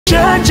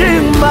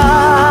Changing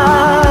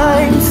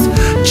minds,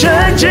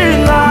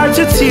 changing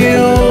attitudes,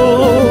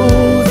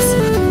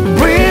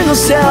 bring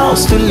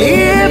ourselves to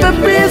live a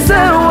peace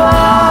and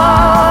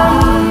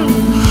one.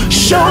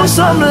 Show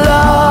some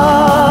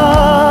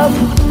love,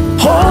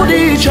 hold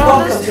each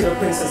other. Welcome to the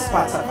Princess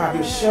Pat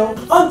Akpabio Show.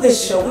 On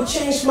this show, we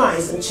change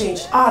minds and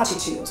change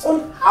attitudes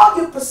on how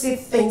you perceive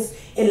things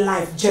in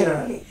life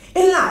generally.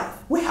 In life,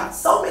 we have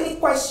so many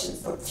questions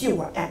but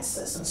fewer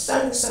answers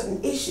concerning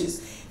certain issues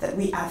that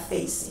we are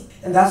facing.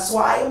 And that's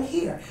why I'm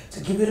here,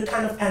 to give you the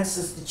kind of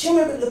answers that you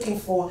may be looking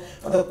for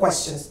the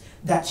questions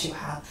that you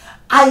have.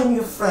 I am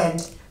your friend,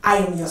 I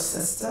am your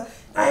sister,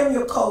 I am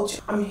your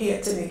coach. I'm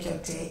here to make your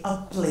day a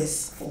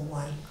blissful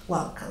one.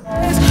 Welcome.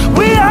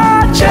 We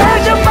are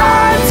changing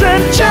minds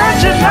and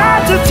changing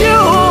attitudes.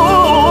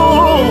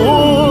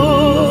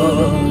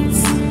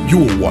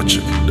 You are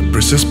watching the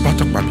Princess Pat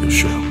Akpabio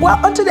Show. Well,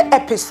 onto the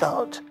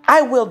episode,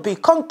 I will be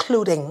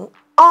concluding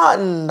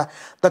on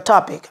the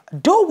topic,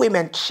 do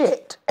women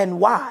cheat and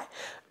why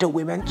do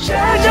women cheat?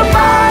 Changing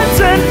minds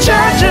and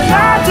changing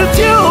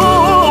attitudes.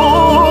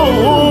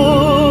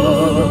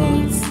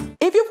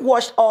 If you've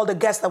watched all the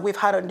guests that we've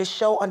had on this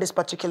show on this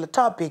particular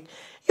topic,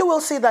 you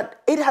will see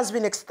that it has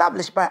been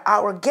established by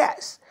our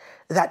guests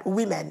that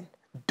women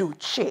do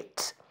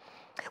cheat.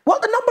 Well,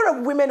 the number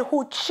of women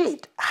who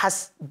cheat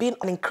has been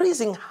an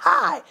increasing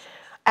high,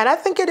 and I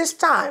think it is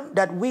time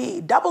that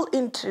we double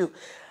into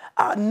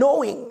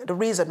knowing the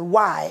reason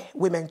why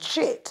women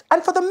cheat.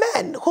 And for the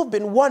men who've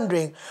been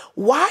wondering,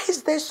 why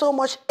is there so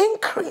much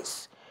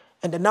increase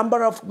in the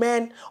number of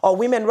men or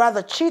women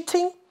rather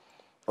cheating?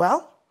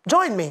 Well,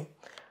 join me.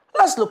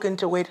 Let's look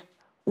into it.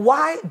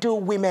 Why do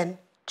women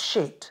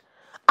cheat?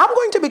 I'm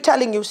going to be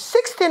telling you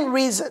 16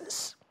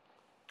 reasons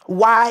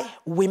why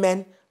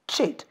women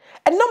cheat.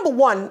 And number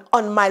one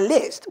on my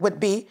list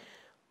would be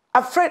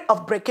afraid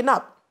of breaking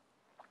up.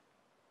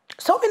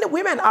 So many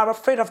women are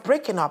afraid of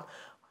breaking up.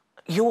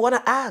 You want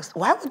to ask,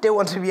 why would they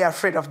want to be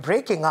afraid of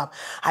breaking up?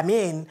 I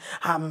mean,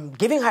 I'm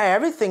giving her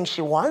everything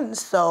she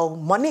wants, so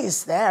money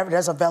is there,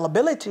 there's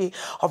availability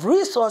of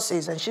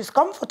resources, and she's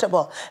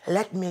comfortable.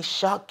 Let me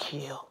shock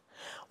you.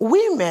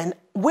 Women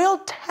will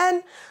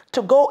tend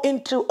to go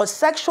into a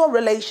sexual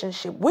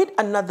relationship with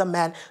another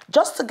man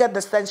just to get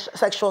the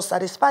sexual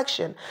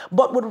satisfaction,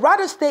 but would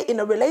rather stay in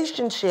a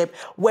relationship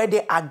where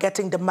they are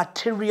getting the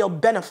material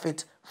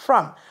benefit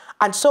from.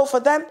 And so for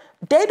them,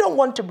 they don't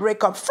want to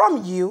break up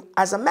from you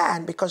as a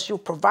man because you're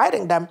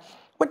providing them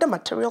with the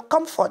material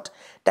comfort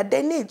that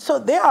they need. So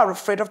they are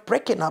afraid of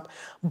breaking up,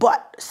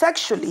 but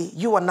sexually,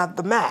 you are not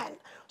the man.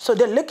 So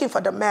they're looking for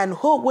the man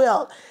who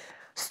will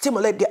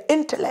stimulate their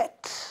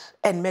intellect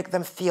and make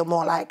them feel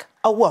more like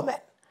a woman.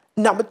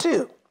 Number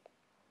two,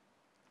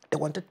 they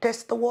want to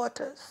test the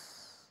waters.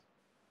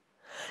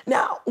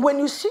 Now, when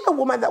you see a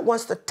woman that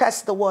wants to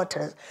test the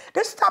waters,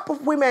 this type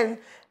of women,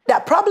 they're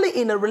probably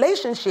in a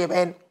relationship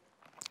and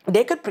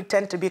they could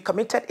pretend to be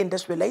committed in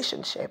this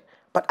relationship,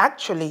 but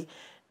actually,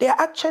 they're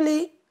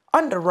actually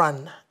on the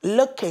run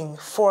looking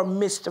for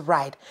Mr.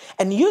 Right.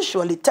 And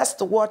usually, test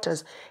the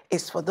waters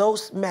is for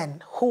those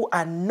men who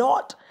are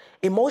not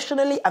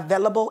emotionally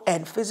available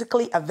and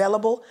physically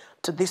available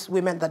to these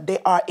women that they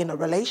are in a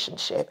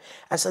relationship.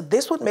 And so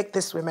this would make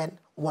these women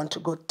want to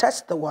go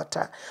test the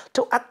water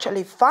to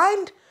actually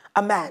find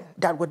a man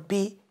that would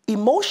be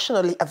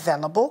emotionally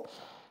available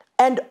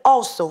and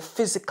also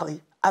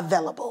physically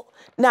available.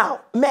 Now,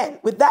 men,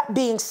 with that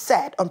being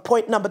said, on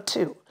point number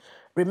two,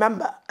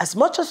 remember, as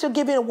much as you're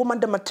giving a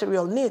woman the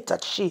material needs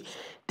that she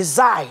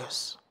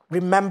desires,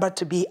 remember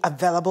to be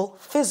available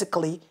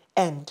physically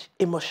and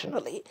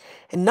emotionally.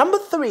 And number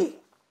three,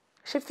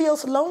 she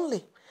feels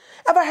lonely.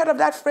 Ever heard of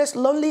that phrase,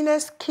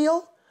 loneliness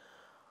kill?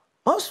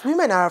 Most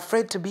women are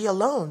afraid to be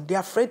alone. They're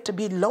afraid to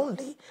be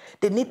lonely.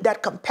 They need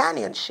that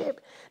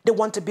companionship. They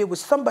want to be with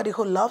somebody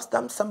who loves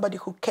them, somebody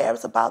who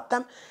cares about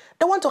them.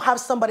 They want to have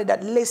somebody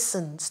that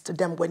listens to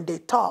them when they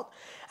talk.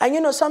 And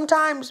you know,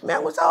 sometimes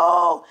men will say,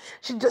 oh,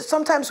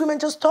 sometimes women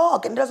just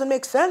talk and it doesn't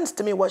make sense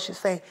to me what she's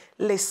saying.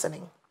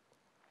 Listening.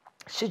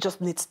 She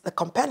just needs the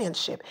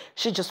companionship.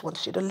 She just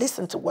wants you to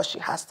listen to what she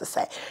has to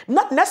say.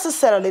 Not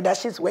necessarily that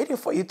she's waiting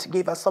for you to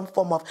give her some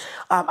form of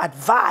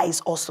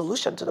advice or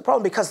solution to the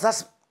problem, because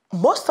that's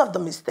most of the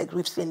mistakes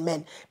we've seen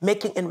men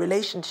making in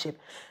relationship.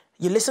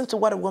 You listen to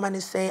what a woman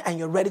is saying and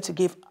you're ready to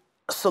give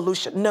a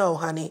solution. No,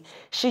 honey,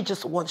 she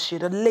just wants you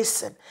to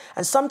listen.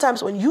 And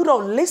sometimes when you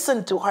don't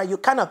listen to her, you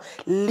kind of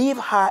leave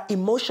her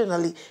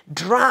emotionally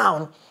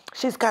drowned.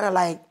 She's kind of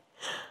like,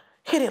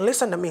 he didn't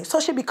listen to me. So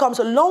she becomes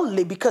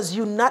lonely because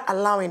you're not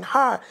allowing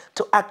her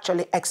to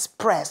actually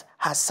express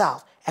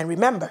herself. And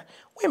remember,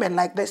 women,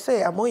 like they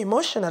say, are more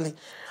emotional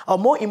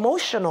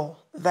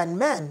than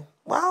men.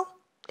 Well,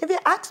 if you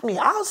ask me,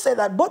 I'll say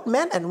that both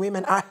men and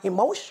women are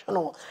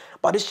emotional.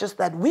 But it's just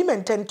that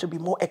women tend to be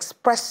more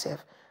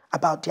expressive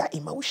about their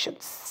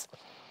emotions.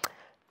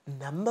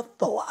 Number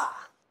four,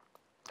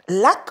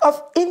 lack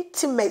of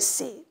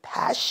intimacy,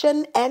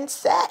 passion, and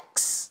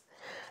sex.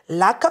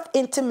 Lack of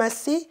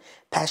intimacy,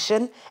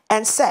 passion,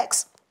 and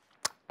sex.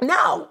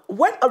 Now,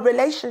 when a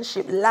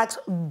relationship lacks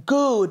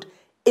good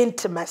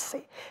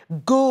intimacy,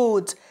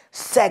 good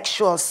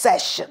sexual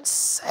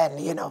sessions,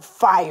 and,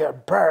 fire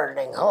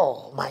burning.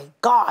 Oh my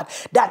God,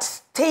 that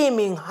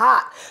steaming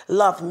hot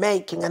love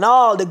making and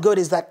all the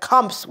goodies that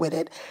comes with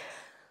it.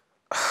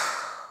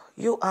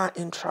 You are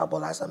in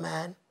trouble as a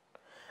man.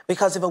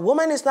 Because if a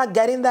woman is not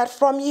getting that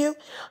from you,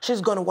 she's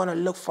going to want to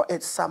look for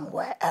it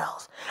somewhere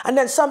else. And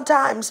then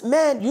sometimes,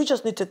 man, you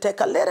just need to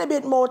take a little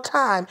bit more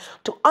time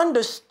to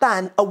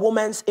understand a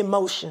woman's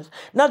emotions.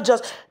 Not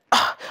just,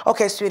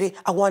 okay, sweetie,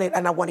 I want it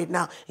and I want it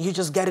now. You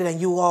just get it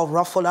and you all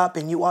ruffle up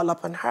and you all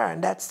up on her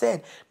and that's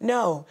it.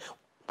 No,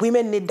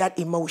 women need that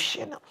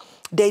emotion.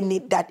 They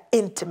need that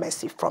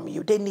intimacy from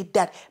you. They need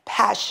that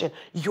passion.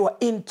 You're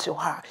into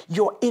her.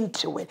 You're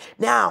into it.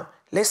 Now,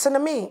 listen to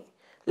me.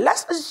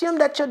 Let's assume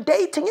that you're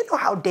dating. You know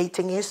how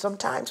dating is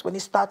sometimes. When it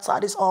starts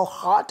out, it's all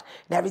hot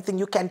and everything.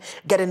 You can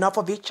get enough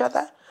of each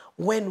other.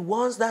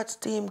 Once that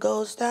steam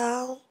goes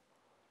down,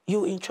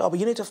 you're in trouble.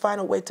 You need to find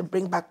a way to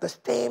bring back the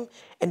steam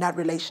in that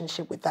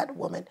relationship with that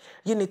woman.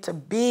 You need to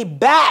be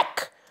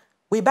back.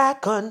 We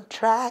back on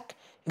track.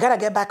 You got to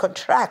get back on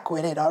track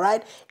with it, all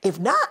right? If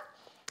not,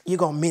 you're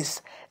going to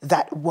miss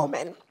that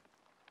woman.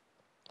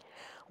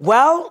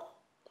 Well,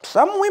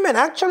 some women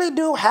actually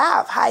do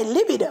have high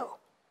libido.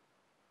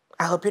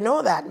 I hope you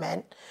know that,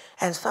 man.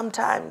 And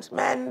sometimes,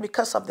 man,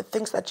 because of the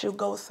things that you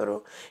go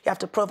through, you have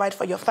to provide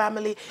for your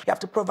family, you have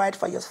to provide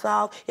for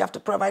yourself, you have to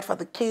provide for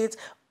the kids,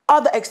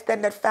 other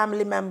extended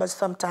family members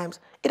sometimes.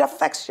 It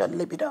affects your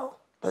libido.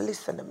 But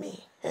listen to me.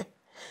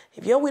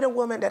 If you're with a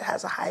woman that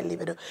has a high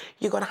libido,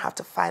 you're going to have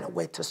to find a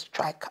way to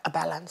strike a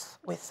balance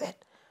with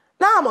it.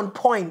 Now I'm on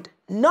point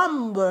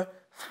number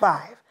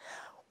 5.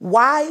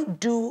 Why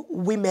do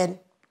women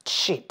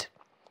cheat?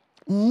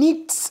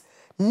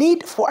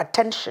 Need for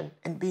attention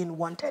and being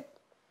wanted.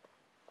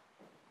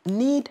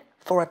 Need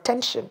for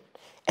attention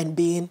and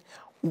being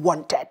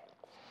wanted.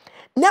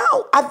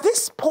 Now, at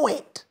this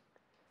point,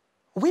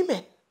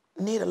 women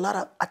need a lot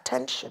of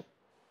attention.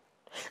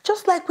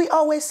 Just like we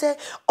always say,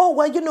 oh,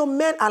 well,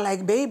 men are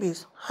like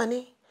babies.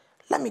 Honey,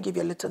 let me give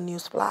you a little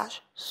news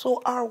flash.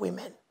 So are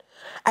women.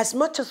 As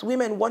much as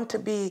women want to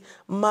be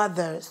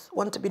mothers,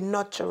 want to be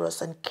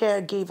nurturers and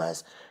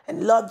caregivers,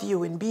 and love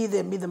you and be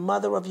there, be the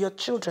mother of your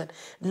children,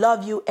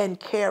 love you and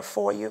care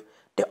for you,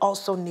 they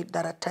also need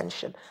that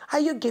attention. Are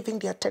you giving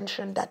the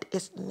attention that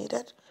is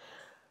needed?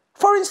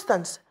 For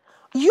instance,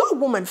 your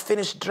woman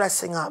finished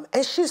dressing up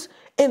and she's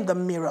in the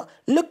mirror,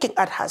 looking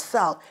at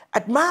herself,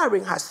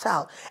 admiring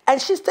herself,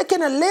 and she's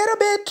taking a little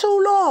bit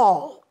too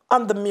long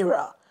on the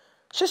mirror.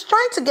 She's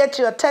trying to get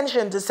your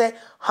attention to say,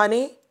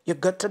 honey, you're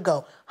good to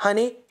go.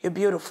 Honey, you're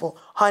beautiful.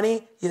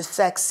 Honey, you're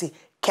sexy.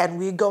 Can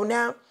we go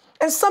now?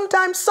 And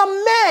sometimes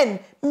some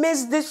men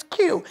miss this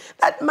cue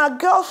that my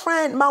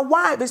girlfriend, my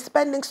wife is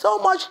spending so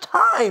much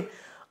time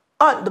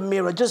on the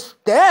mirror, just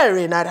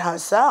staring at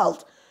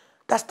herself.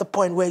 That's the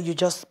point where you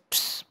just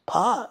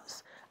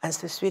pause and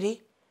say,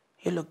 sweetie,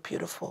 you look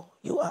beautiful.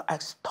 You are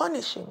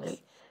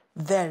astonishingly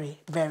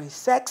very, very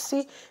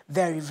sexy,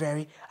 very,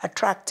 very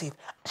attractive.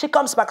 She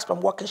comes back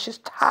from work and she's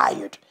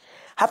tired.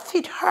 Her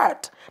feet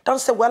hurt. Don't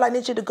say, well, I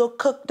need you to go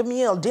cook the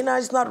meal. Dinner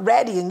is not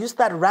ready. And you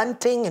start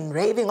ranting and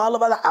raving all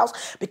over the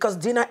house because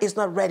dinner is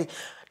not ready.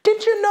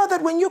 Did you know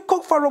that when you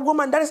cook for a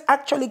woman, that is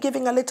actually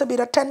giving a little bit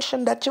of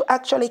attention, that you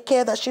actually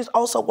care that she's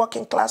also a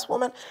working class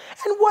woman?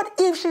 And what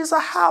if she's a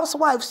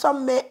housewife?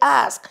 Some may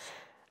ask.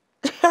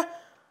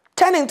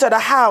 Tending to the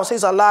house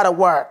is a lot of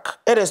work.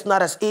 It is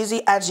not as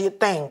easy as you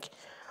think.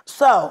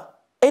 So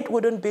it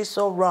wouldn't be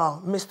so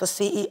wrong, Mr.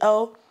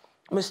 CEO,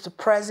 Mr.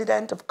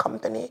 President of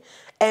company,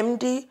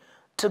 MD,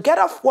 to get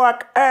off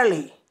work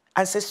early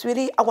and say,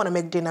 sweetie, I want to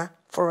make dinner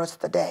for us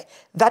today.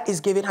 That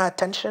is giving her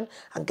attention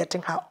and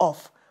getting her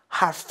off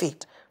her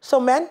feet. So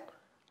men,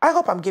 I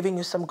hope I'm giving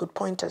you some good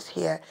pointers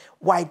here.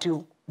 Why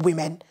do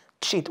women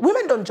cheat?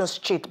 Women don't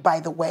just cheat,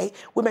 by the way.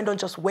 Women don't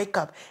just wake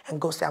up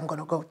and go say, I'm going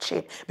to go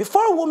cheat.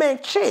 Before a woman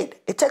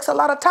cheat, it takes a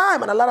lot of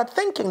time and a lot of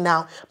thinking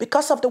now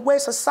because of the way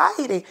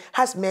society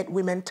has made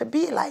women to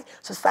be like.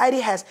 Society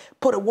has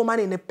put a woman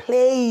in a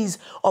place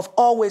of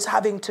always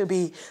having to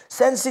be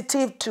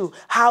sensitive to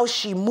how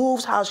she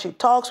moves, how she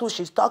talks, who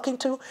she's talking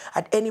to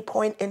at any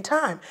point in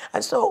time.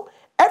 And so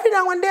every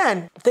now and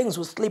then, things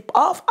will slip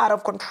off out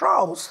of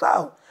control.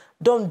 So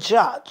don't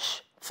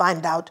judge.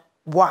 Find out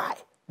why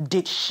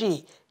did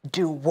she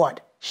do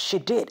what she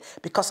did,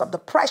 because of the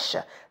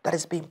pressure that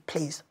is being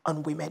placed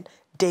on women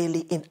daily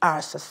in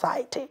our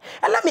society.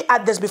 And let me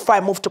add this before I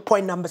move to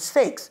point number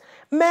 6.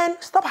 Men,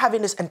 stop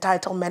having this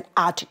entitlement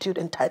attitude,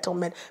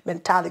 entitlement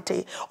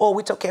mentality. Oh,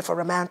 it's okay for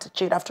a man to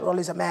cheat. After all,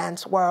 it's a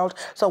man's world.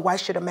 So why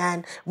should a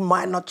man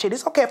not cheat?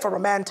 It's okay for a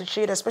man to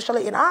cheat,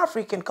 especially in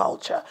African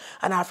culture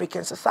and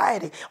African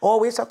society.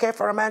 Oh, it's okay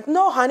for a man.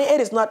 No, honey, it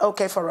is not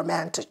okay for a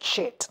man to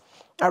cheat.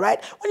 All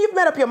right? When you've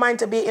made up your mind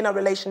to be in a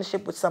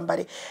relationship with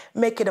somebody,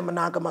 make it a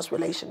monogamous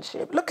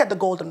relationship. Look at the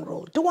golden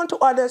rule. Do unto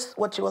others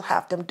what you will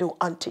have them do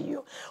unto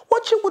you.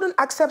 What you wouldn't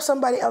accept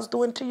somebody else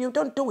doing to you,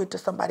 don't do it to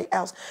somebody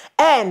else.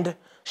 And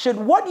should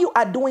what you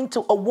are doing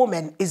to a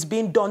woman is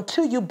being done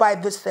to you by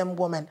the same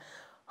woman,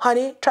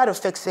 honey, try to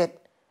fix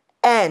it.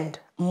 And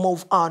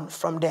move on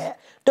from there.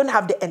 Don't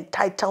have the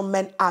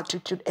entitlement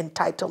attitude,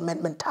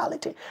 entitlement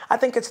mentality. I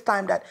think it's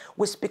time that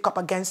we speak up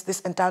against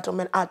this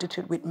entitlement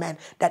attitude with men,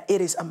 that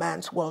it is a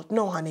man's world.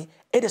 No, honey,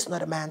 it is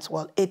not a man's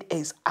world. It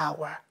is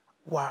our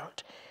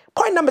world.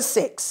 Point number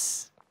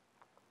 6.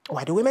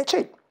 Why do women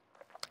cheat?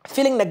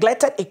 Feeling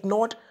neglected,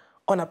 ignored,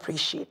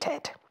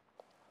 unappreciated.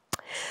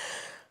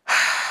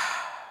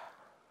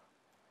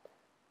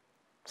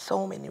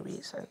 So many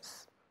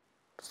reasons.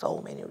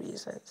 So many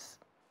reasons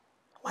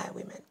why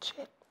women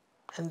cheat.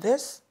 And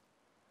this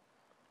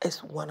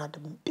is one of the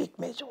big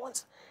major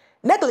ones.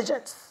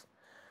 Negligence.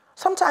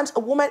 Sometimes a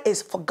woman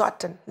is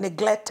forgotten,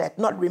 neglected,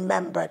 not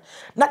remembered,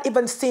 not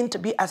even seen to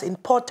be as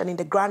important in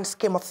the grand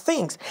scheme of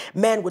things.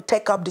 Men would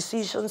take up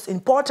decisions,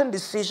 important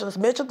decisions,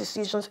 major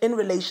decisions in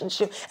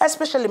relationship,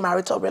 especially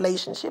marital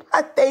relationship,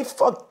 and they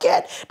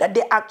forget that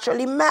they're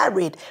actually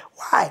married.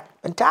 Why?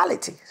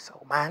 Mentality.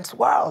 So man's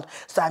world.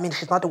 So, I mean,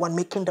 she's not the one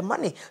making the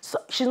money. So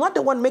she's not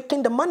the one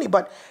making the money,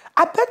 but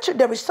I bet you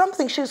there is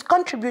something she's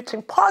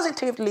contributing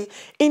positively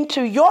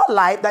into your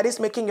life that is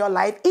making your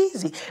life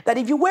easy. That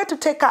if you were to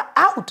take her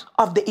out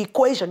of the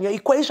equation, your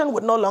equation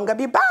would no longer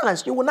be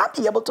balanced. You will not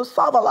be able to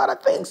solve a lot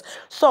of things.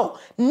 So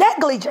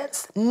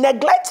negligence,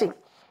 neglecting.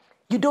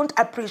 You don't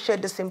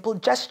appreciate the simple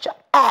gesture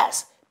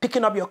as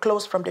picking up your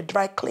clothes from the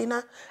dry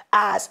cleaner,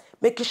 as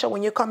making sure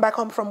when you come back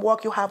home from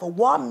work, you have a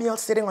warm meal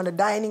sitting on the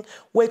dining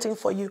waiting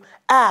for you,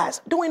 as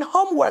doing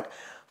homework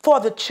for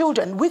the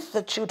children, with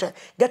the children,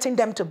 getting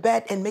them to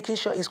bed and making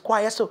sure it's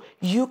quiet so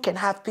you can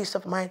have peace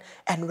of mind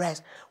and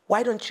rest.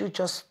 Why don't you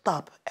just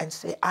stop and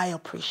say, I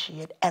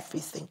appreciate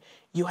everything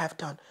you have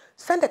done?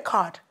 Send a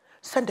card,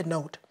 send a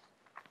note,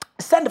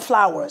 send the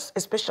flowers,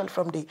 especially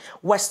from the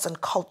Western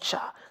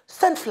culture.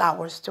 Send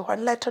flowers to her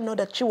and let her know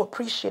that you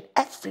appreciate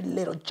every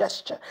little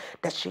gesture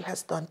that she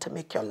has done to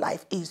make your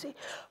life easy.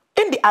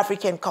 In the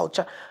African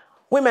culture,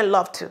 women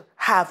love to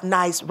have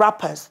nice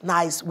wrappers,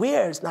 nice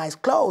wears, nice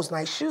clothes,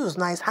 nice shoes,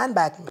 nice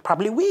handbag,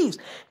 probably weaves.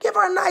 Give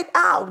her a night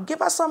out. Give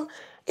her some,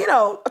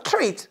 a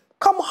treat.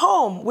 Come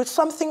home with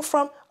something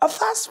from a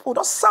fast food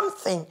or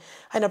something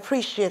and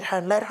appreciate her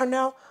and let her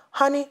know,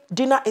 honey,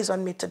 dinner is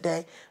on me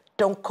today.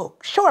 Don't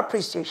cook. Show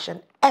appreciation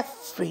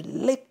every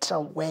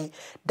little way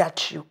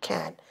that you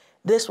can.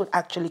 This would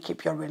actually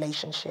keep your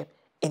relationship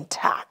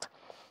intact.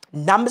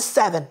 Number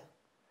 7,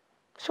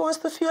 she wants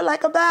to feel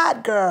like a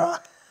bad girl.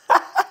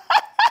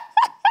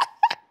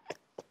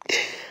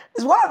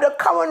 It's one of the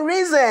common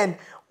reasons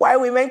why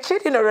women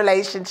cheat in a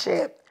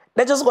relationship.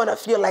 They just want to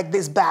feel like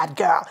this bad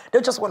girl. They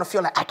just want to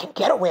feel like, I can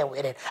get away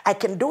with it. I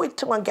can do it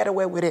too and get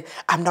away with it.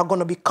 I'm not going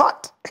to be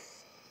caught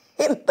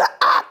in the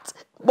act.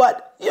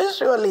 But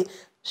usually,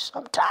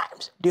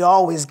 sometimes, they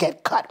always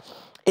get caught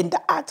in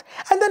the act.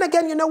 And then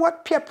again, you know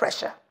what? Peer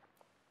pressure.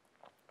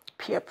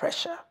 Peer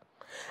pressure.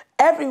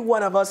 Every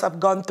one of us have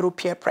gone through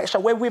peer pressure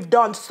where we've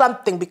done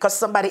something because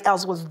somebody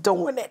else was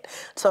doing it.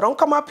 So don't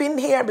come up in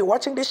here and be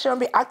watching this show and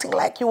be acting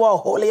like you are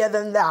holier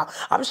than thou.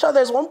 I'm sure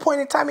there's one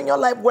point in time in your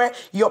life where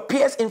your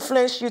peers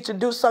influenced you to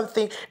do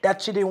something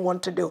that you didn't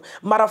want to do.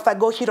 Matter of fact,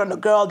 go hit on the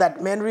girl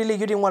that, man, really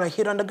you didn't want to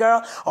hit on the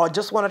girl, or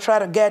just want to try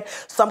to get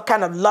some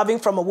kind of loving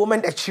from a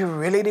woman that you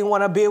really didn't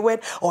want to be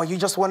with, or you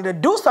just wanted to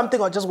do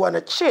something or just want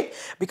to cheat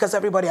because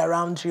everybody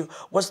around you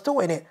was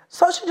doing it.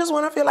 So she just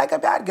want to feel like a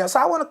bad girl. So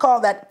I want to call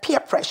that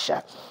peer pressure.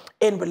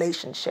 In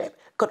relationship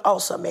could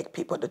also make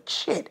people to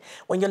cheat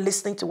when you're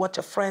listening to what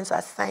your friends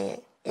are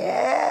saying.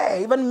 Yeah,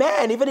 even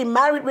men, even in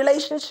married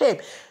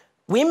relationship,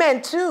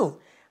 women too.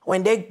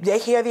 When they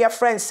hear their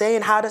friends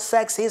saying how the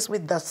sex is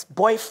with the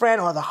boyfriend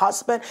or the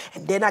husband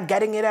and they're not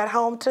getting it at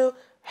home too,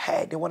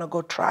 hey, they want to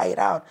go try it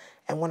out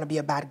and want to be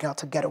a bad girl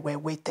to get away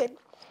with it.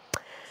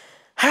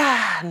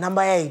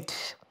 Number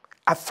 8,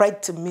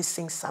 afraid to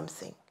missing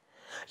something.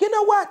 You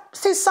know what?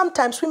 See,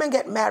 sometimes women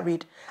get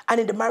married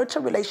and in the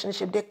marital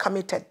relationship, they're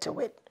committed to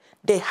it.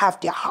 They have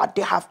their heart,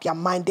 they have their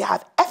mind, they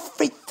have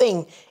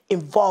everything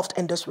involved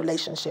in this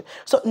relationship.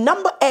 So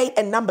number 8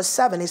 and number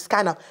 7 is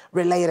kind of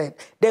related.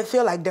 They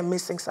feel like they're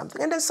missing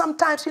something. And then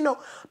sometimes,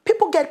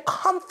 people get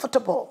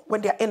comfortable when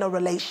they're in a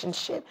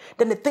relationship.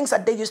 Then the things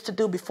that they used to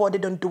do before, they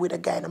don't do it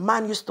again. A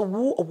man used to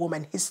woo a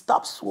woman. He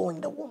stops wooing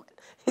the woman.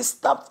 He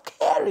stopped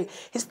caring.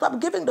 He stopped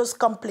giving those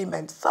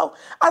compliments. So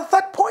at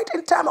that point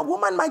in time, a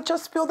woman might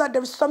just feel that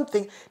there is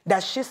something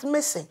that she's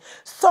missing.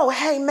 So,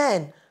 hey,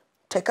 man,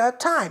 take her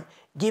time.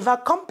 Give her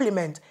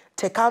compliments.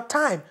 Take her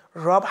time.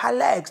 Rub her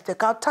legs.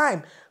 Take her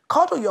time.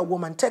 Cuddle your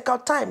woman. Take her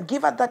time.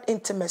 Give her that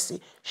intimacy.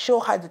 Show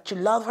her that you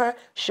love her.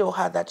 Show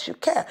her that you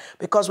care.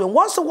 Because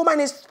once a woman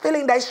is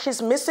feeling that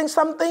she's missing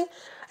something,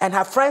 and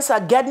her friends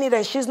are getting it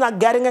and she's not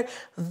getting it,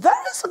 there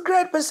is a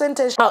great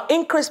percentage, or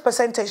increased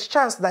percentage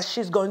chance that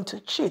she's going to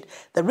cheat.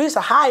 There is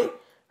a high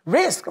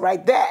risk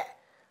right there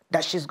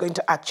that she's going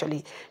to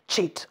actually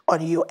cheat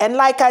on you. And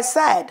like I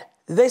said,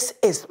 this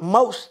is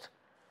most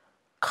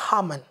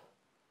common,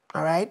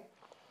 all right,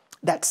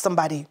 that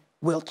somebody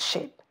will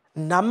cheat.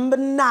 Number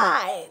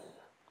 9,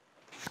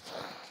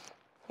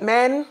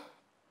 men,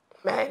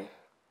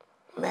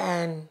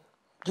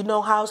 you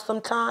know how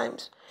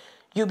sometimes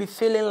you be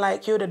feeling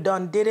like you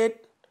done did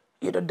it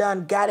You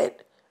done got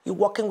it. You're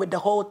walking with the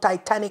whole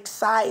Titanic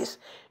size.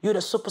 You're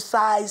the super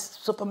size,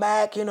 Super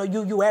Mac,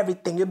 you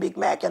everything. You Big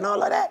Mac and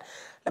all of that.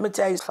 Let me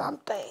tell you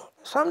something.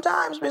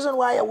 Sometimes the reason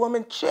why a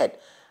woman cheat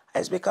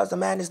is because the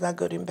man is not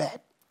good in bed.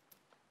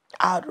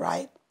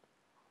 Outright.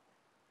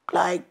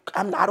 Like,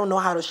 I don't know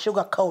how to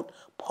sugarcoat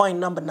point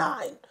number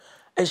 9.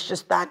 It's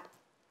just that,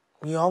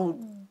 you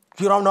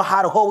don't know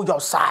how to hold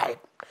your side.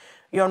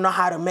 You don't know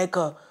how to make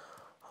a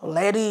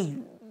lady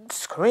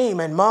scream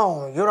and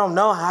moan. You don't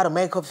know how to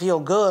make her feel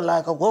good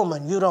like a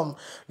woman. You don't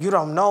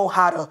know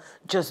how to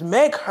just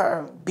make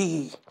her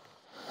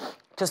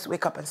just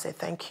wake up and say,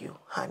 thank you,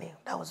 honey.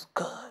 That was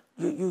good.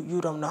 You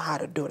don't know how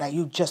to do that.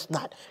 You're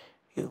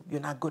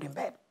not good in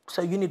bed.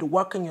 So you need to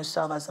work on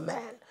yourself as a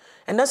man.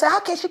 And don't say, how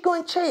can she go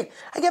and cheat?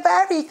 I give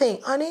her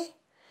everything, honey.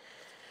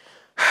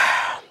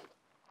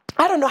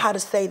 I don't know how to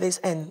say this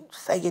and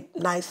say it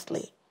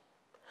nicely.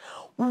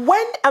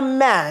 When a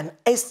man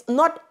is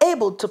not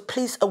able to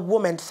please a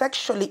woman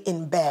sexually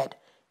in bed,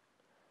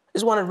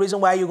 is one of the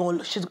reasons why you're going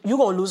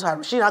to lose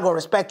her. She's not going to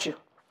respect you.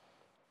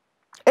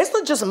 It's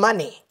not just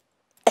money.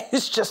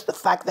 It's just the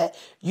fact that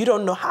you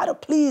don't know how to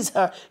please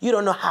her. You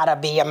don't know how to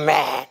be a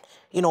man.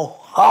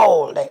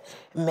 Hold it,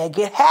 make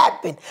it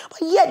happen.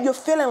 But yet you're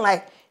feeling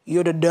like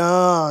you're the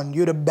Don,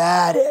 you're the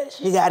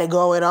baddest. You got it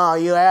going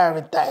on, you're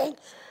everything.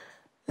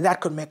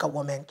 That could make a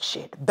woman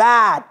cheat.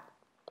 Bad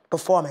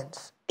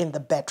performance in the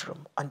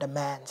bedroom on the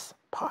man's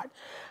part.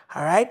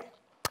 All right?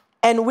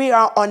 And we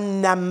are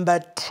on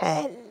number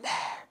 10.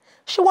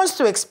 She wants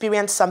to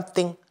experience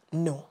something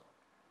new.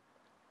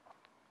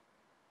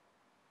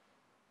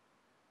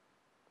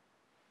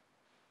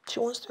 She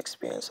wants to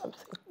experience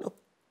something new.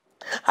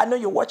 I know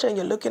you're watching and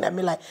you're looking at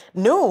me like,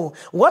 new?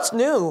 What's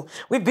new?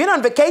 We've been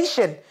on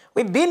vacation.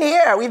 We've been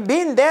here. We've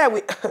been there.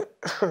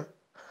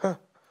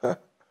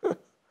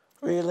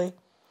 Really?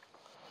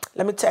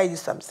 Let me tell you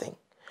something.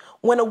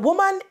 When a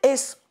woman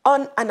is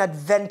on an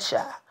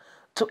adventure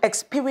to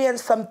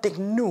experience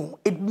something new,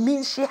 it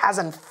means she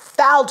hasn't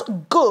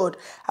felt good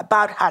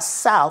about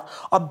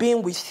herself or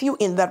being with you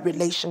in that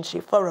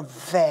relationship for a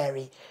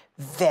very,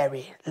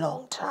 very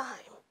long time.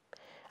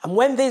 And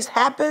when this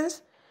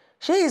happens,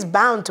 she is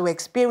bound to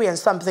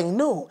experience something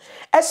new.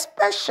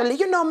 Especially,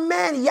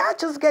 men, y'all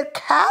just get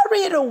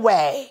carried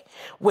away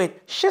with,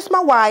 she's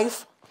my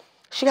wife,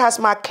 she has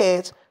my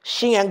kids,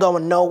 she ain't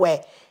going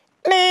nowhere.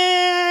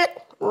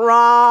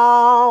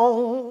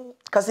 Wrong.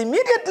 Because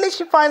immediately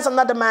she finds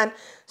another man,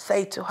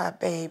 say to her,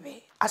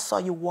 baby, I saw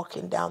you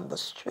walking down the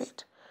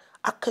street.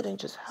 I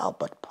couldn't just help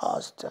but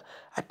pause to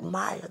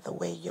admire the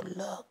way you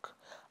look.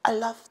 I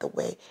love the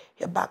way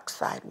your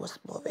backside was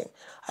moving.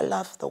 I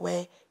love the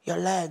way your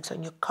legs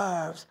and your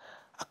curves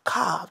are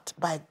carved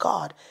by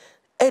God.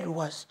 It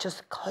was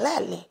just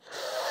clearly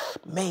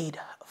made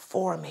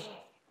for me.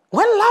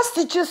 When last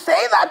did you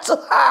say that to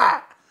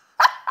her?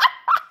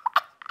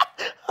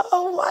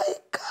 Oh my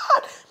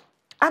God.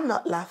 I'm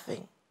not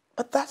laughing,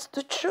 but that's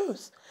the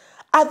truth.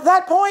 At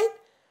that point,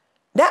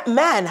 that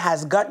man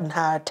has gotten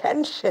her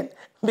attention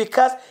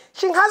because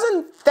she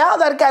hasn't felt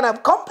that kind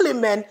of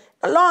compliment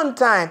in a long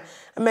time.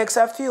 It makes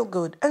her feel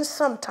good. And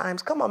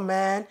sometimes, come on,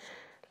 man,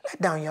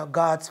 let down your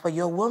guards for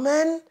your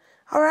woman,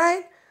 all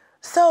right?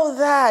 So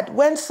that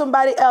when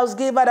somebody else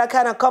give her that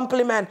kind of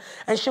compliment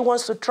and she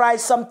wants to try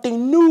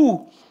something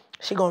new,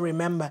 she gonna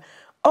remember,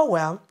 oh,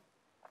 well,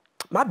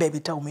 my baby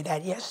told me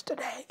that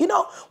yesterday.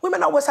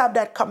 Women always have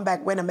that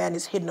comeback when a man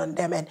is hitting on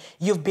them and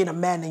you've been a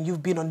man and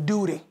you've been on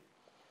duty.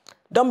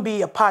 Don't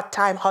be a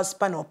part-time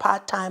husband or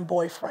part-time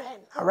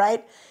boyfriend, all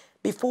right?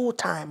 Be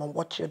full-time on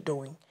what you're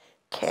doing.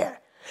 Care.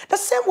 The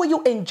same way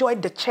you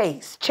enjoyed the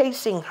chase,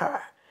 chasing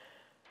her.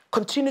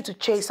 Continue to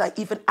chase her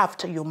even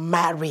after you're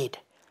married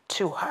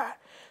to her.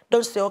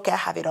 Don't say, okay, I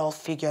have it all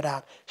figured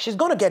out. She's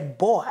going to get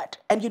bored.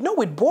 And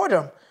with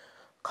boredom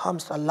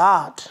comes a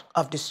lot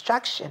of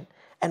distraction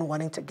and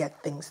wanting to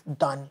get things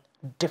done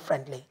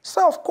differently.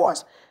 So, of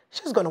course,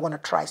 she's going to want to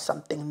try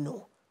something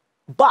new.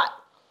 But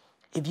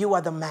if you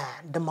are the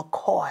man, the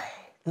McCoy,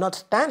 not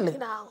Stanley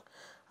now,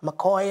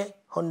 McCoy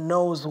who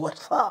knows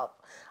what's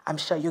up, I'm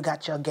sure you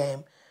got your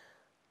game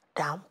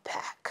down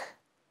pack.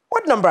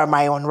 What number am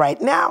I on right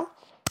now?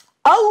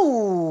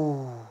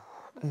 Oh,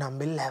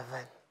 number 11.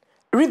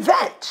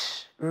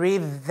 Revenge.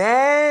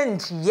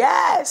 Revenge.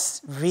 Yes,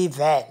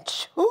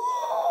 revenge.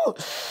 Ooh.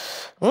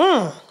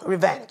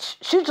 Revenge.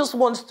 She just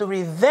wants to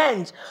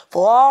revenge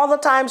for all the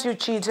times you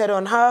cheated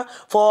on her,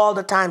 for all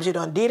the times you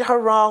did her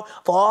wrong,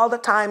 for all the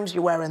times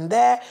you weren't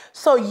there.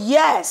 So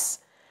yes,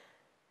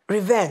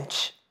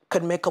 revenge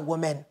could make a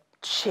woman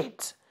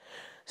cheat.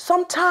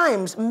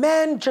 Sometimes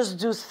men just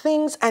do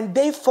things and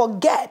they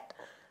forget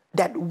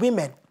that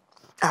women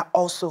are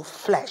also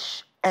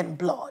flesh and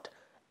blood.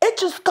 It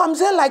just comes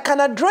in like an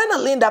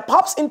adrenaline that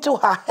pops into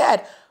her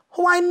head.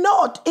 Why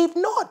not? If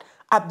not,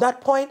 at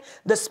that point,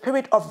 the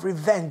spirit of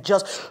revenge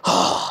just,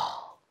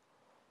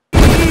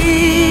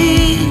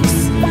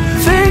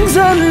 Things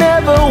are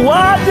never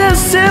what they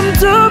seem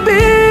to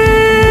be.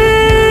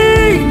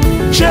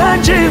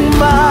 Changing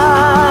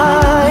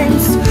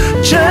minds,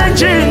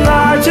 changing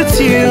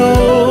attitude.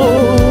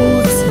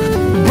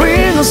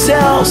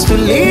 ourselves to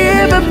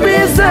live in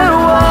peace and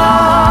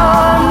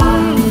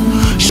one.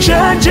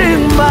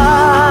 Changing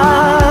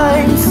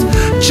minds,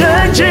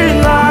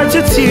 changing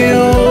attitudes.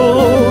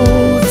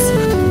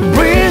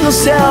 Bring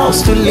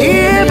ourselves to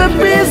live in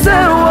peace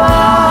and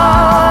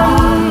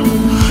one.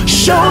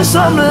 Show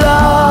some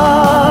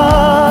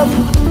love,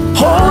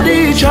 hold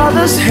each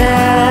other's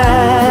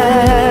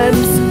hands.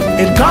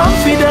 In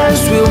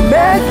confidence we'll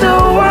make the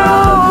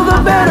world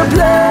a better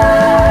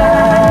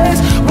place.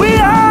 We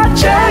are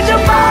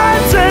changing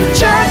minds and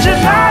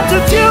changing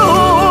attitudes.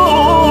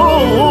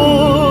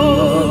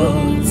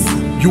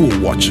 You are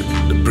watching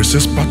the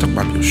Princess Pat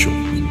Akpabio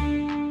Show.